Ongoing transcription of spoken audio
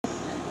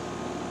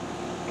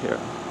Here.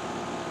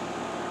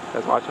 You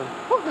guys watching?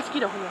 Oh,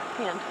 mosquito in your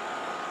hand.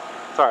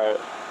 It's alright.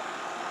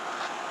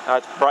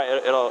 It's bright.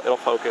 It'll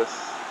focus.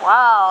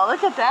 Wow,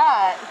 look at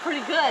that. Pretty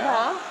good,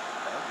 Yeah. huh?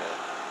 Okay.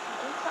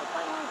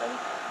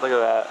 Look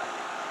at that.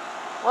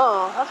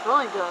 Whoa, that's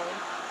really good.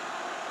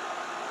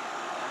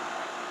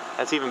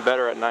 That's even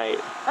better at night.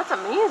 That's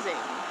amazing.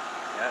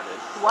 Yeah, it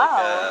is. It's Wow.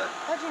 Like,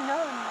 how'd you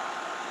know?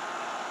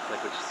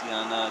 like what you see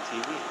on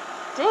TV.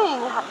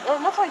 Dang,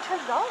 and that's why I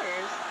charge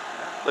dollars.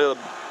 Look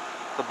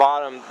at the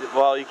bottom.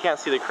 Well, you can't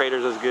see the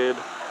craters as good.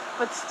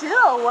 But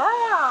still,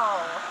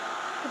 wow.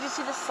 Could you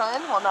see the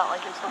sun? Well, not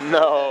like you're supposed to.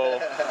 No.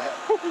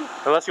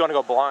 Unless you want to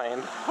go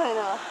blind. I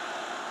know.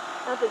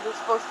 Not that you're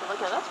supposed to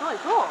look at. That's really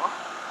cool.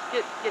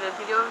 Get a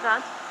video of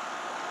that?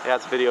 Yeah,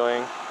 it's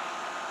videoing.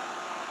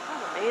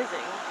 That's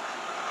amazing.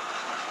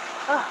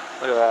 Oh.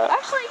 Look at that.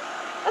 Actually,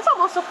 that's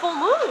almost a full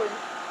moon.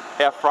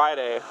 Yeah,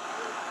 Friday.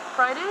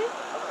 Friday?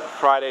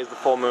 Friday's the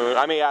full moon.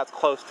 I mean, yeah, it's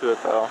close to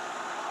it though.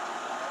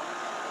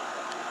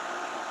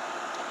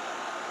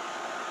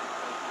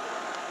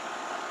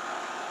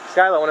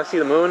 Skylar, want to see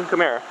the moon?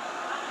 Come here.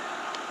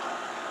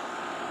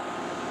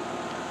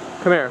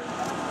 Come here.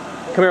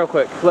 Come here real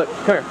quick. Look,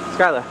 come here.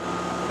 Skylar.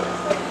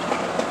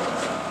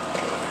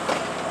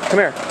 Come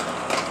here.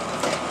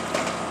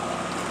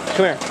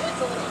 Come here.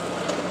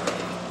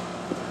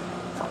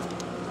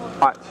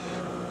 Watch.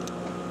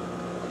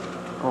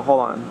 Oh,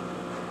 hold on.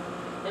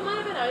 It might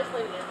have been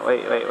isolated.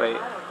 Wait.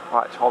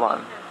 Watch, hold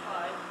on.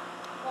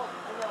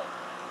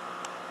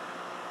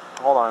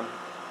 Hold on.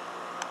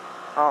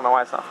 I don't know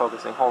why it's not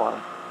focusing. Hold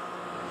on.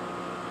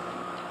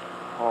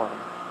 Hold on.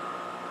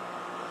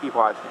 Keep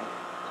watching.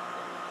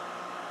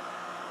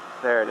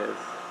 There it is.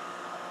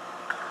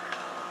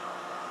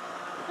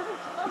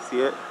 You see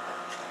it?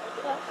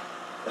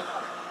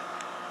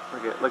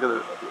 Look at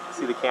the,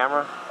 see the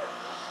camera?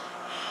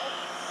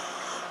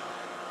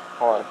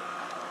 Hold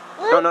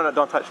on. No,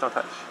 don't touch.